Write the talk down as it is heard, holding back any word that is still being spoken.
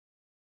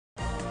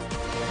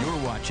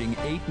watching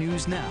 8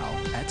 News Now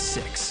at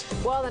 6.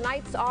 Well, the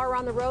Knights are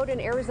on the road in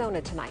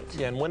Arizona tonight.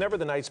 Yeah, and whenever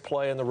the Knights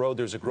play on the road,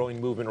 there's a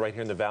growing movement right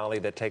here in the Valley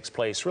that takes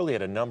place really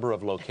at a number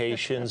of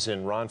locations.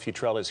 And Ron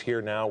Futrell is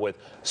here now with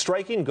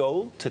striking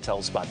gold to tell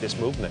us about this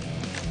movement.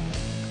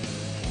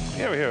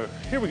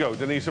 Here we go,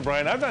 Denise and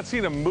Brian. I've not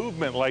seen a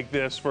movement like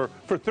this for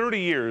 30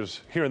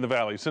 years here in the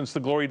Valley, since the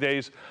glory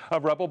days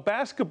of Rebel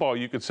basketball,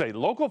 you could say.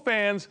 Local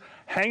fans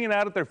hanging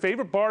out at their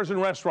favorite bars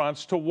and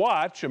restaurants to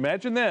watch,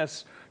 imagine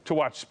this, to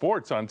watch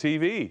sports on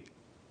TV.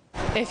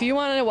 If you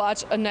want to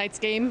watch a Knights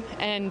game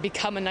and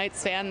become a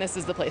Knights fan, this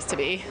is the place to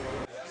be.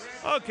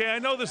 Okay, I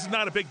know this is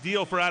not a big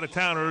deal for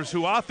out-of-towners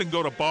who often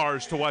go to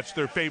bars to watch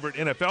their favorite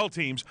NFL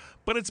teams,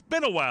 but it's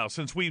been a while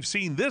since we've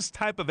seen this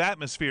type of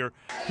atmosphere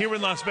here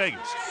in Las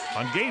Vegas.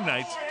 On game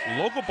nights,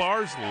 local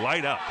bars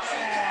light up.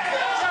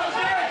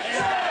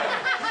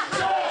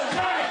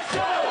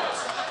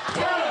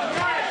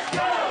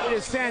 It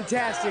is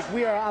fantastic.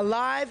 We are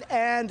alive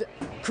and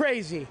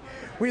crazy.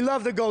 We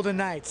love the Golden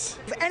Knights.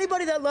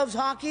 Anybody that loves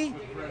hockey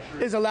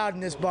is allowed in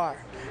this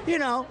bar. You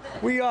know,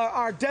 we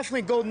are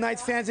definitely Golden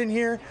Knights fans in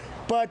here,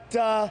 but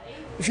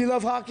if you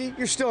love hockey,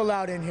 you're still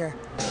allowed in here.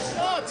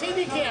 Oh,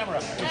 TV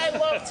camera. I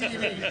love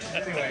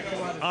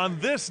TV. On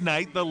this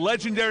night, the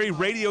legendary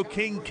radio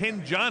king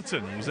Ken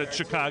Johnson was at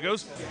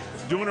Chicago's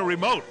doing a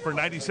remote for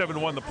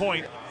 97.1 The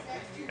Point.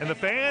 And the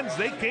fans,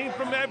 they came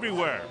from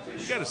everywhere.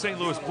 You got a St.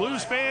 Louis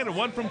Blues fan and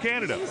one from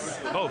Canada,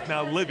 both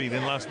now living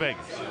in Las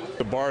Vegas.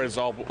 The bar is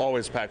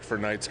always packed for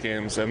Knights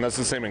games, and that's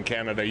the same in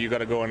Canada. You got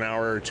to go an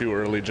hour or two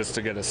early just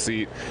to get a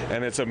seat,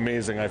 and it's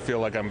amazing. I feel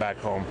like I'm back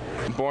home.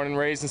 Born and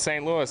raised in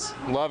St. Louis.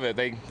 Love it.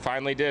 They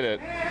finally did it.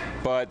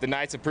 But the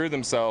Knights have proved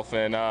themselves,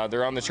 and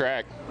they're on the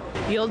track.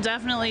 You'll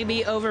definitely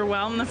be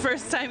overwhelmed the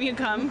first time you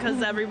come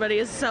because everybody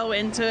is so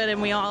into it,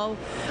 and we all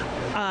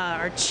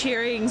are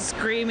cheering,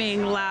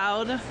 screaming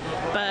loud,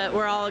 but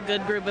we're all a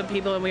good group of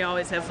people and we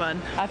always have fun.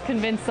 I've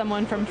convinced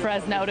someone from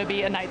Fresno to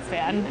be a Knights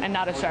fan and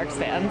not a Sharks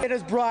fan. It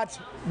has brought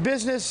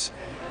business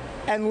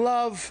and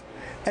love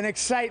and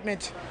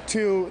excitement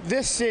to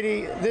this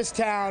city, this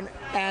town,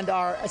 and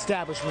our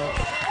establishment.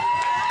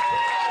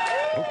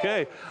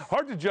 Okay,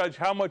 hard to judge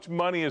how much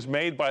money is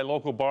made by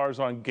local bars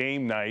on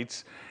game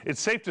nights.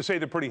 It's safe to say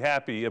they're pretty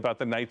happy about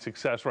the Knights'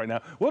 success right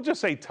now. We'll just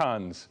say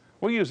tons.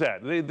 We'll use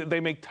that. They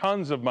make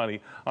tons of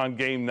money on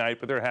game night,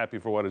 but they're happy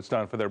for what it's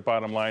done for their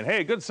bottom line.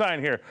 Hey, good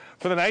sign here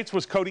for the Knights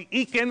was Cody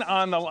Eakin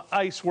on the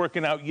ice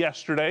working out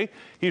yesterday.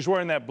 He's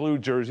wearing that blue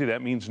jersey.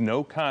 That means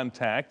no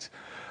contact.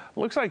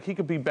 Looks like he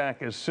could be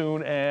back as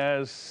soon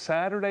as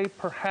Saturday,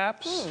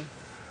 perhaps.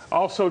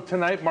 Also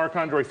tonight,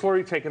 Marc-Andre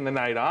Fleury taking the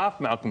night off.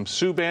 Malcolm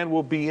Subban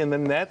will be in the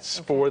nets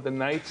for the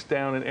Knights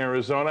down in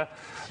Arizona.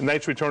 The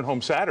Knights return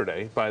home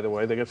Saturday, by the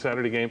way. They got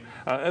Saturday game.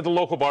 And the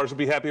local bars will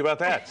be happy about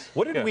that.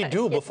 What did we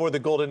do before the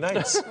Golden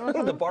Knights? What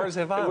did the bars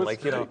have on?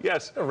 Like, you know,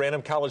 yes, a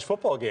random college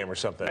football game or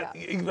something.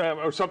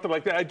 Or something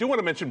like that. I do want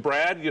to mention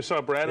Brad. You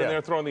saw Brad in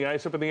there throwing the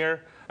ice up in the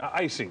air.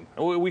 Icing.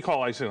 We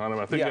call icing on him.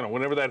 I think, you know,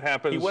 whenever that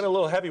happens. He went a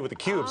little heavy with the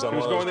cubes on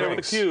one of those going there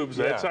drinks. with the cubes.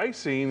 That's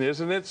icing,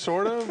 isn't it?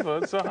 Sort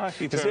of. It's a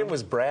hockey term. His name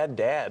was Brad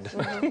Dad.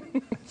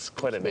 It's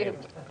quite a name.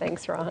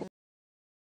 Thanks, Ron.